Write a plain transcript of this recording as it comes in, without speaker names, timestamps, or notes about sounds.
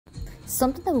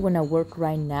Something that we're gonna work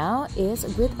right now is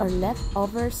with our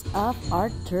leftovers of our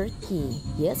turkey.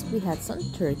 Yes, we had some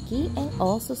turkey and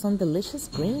also some delicious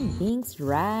green beans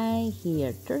right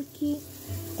here. Turkey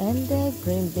and the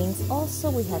green beans.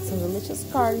 Also, we had some delicious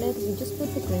scarlet. We just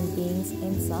put the green beans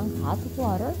in some hot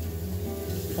water.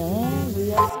 And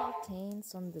we are sauteing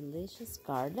some delicious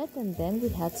scarlet. And then we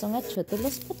had some achiote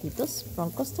los patitos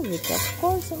from Costa Rica, of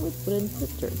course, and we put it into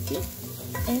turkey.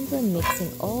 And we're mixing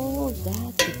all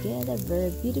that together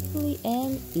very beautifully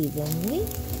and evenly,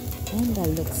 and that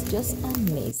looks just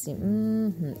amazing.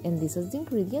 And these are the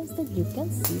ingredients that you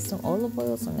can see: some olive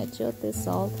oil, some achiote,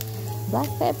 salt, black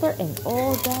pepper, and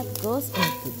all that goes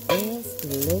into this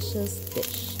delicious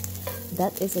dish.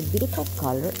 That is a beautiful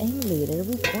color, and later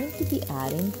we're going to be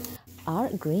adding our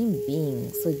green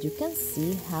beans, so you can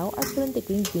see how I put in the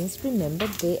green beans. Remember,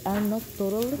 they are not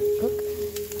totally cooked,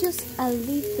 just a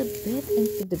little bit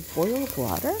into the boiled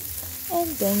water, and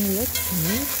then let's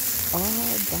mix all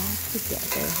that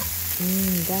together.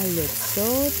 That looks so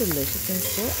delicious and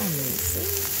so amazing.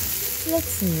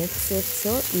 Let's mix it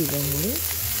so evenly,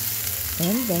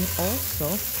 and then also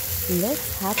let's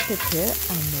have prepare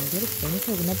another things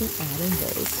I'm gonna be adding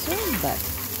very soon. But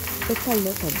take a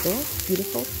look at those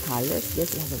beautiful colors.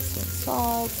 Yes, we have some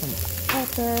salt, some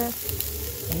pepper.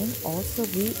 And also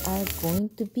we are going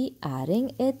to be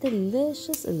adding a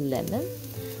delicious lemon.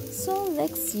 So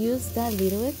let's use that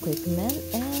little equipment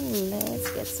and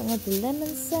let's get some of the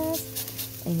lemon zest.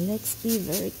 And let's be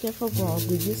very careful while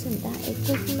we're using that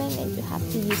equipment, and you have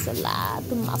to use a lot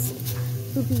of muscle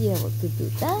to be able to do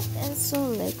that. And so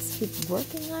let's keep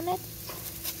working on it.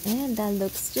 And that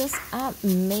looks just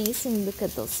amazing. Look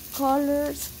at those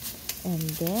colors. And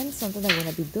then something I'm going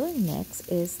to be doing next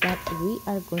is that we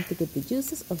are going to get the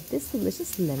juices of this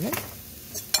delicious lemon.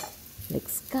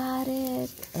 Let's cut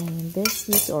it, and let's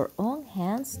use our own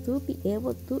hands to be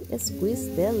able to squeeze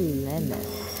the lemon.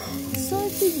 So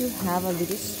if you have a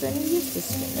little strainer, use the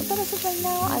strainer, but as of right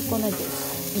now, I'm going to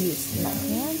just use my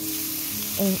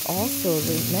hands. And also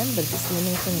remember, this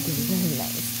lemon is going to be very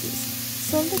nice juice.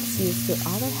 So let's use the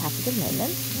other half of the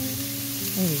lemon.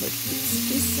 And let's keep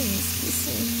squeezing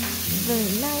very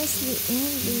nicely.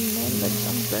 And remember,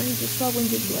 don't burn yourself when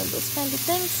you're doing those kind of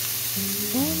things.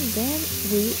 And then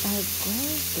we are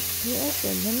going to put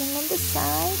the lemon on the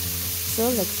side. So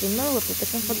let's remember, we're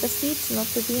protecting for the seeds not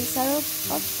to be inside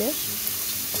of dish.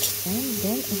 And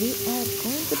then we are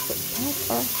going to protect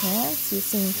our hands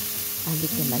using a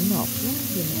little manopla,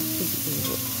 to be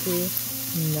able to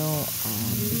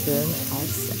burn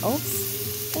ourselves.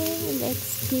 And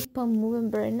let's keep on moving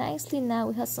very nicely. Now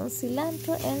we have some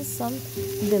cilantro and some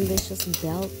delicious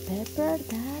bell pepper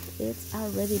that is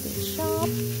already been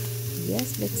chopped.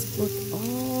 Yes, let's put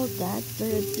all that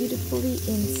very beautifully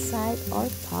inside our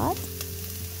pot.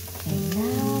 And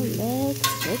now let's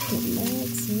shake it,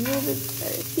 let's move it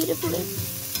very beautifully.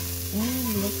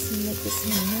 And let's make this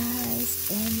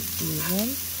nice and even.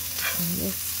 And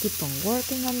let's keep on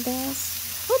working on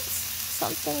this. Oops,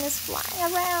 something is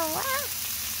flying around.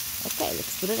 Okay,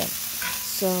 let's put it in.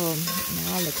 So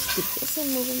now let's keep this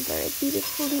moving very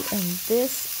beautifully, and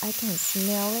this, I can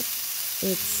smell it.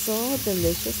 It's so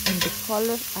delicious, and the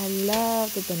colors, I love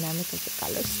the dynamic of the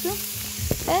colors too.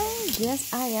 And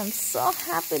yes, I am so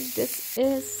happy. This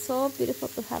is so beautiful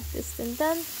to have this thing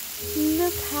done.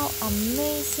 Look how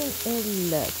amazing it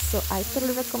looks. So I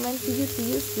totally recommend to you to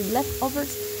use the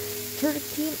leftovers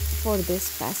turkey for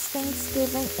this past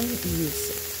Thanksgiving and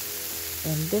use it.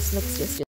 And this looks just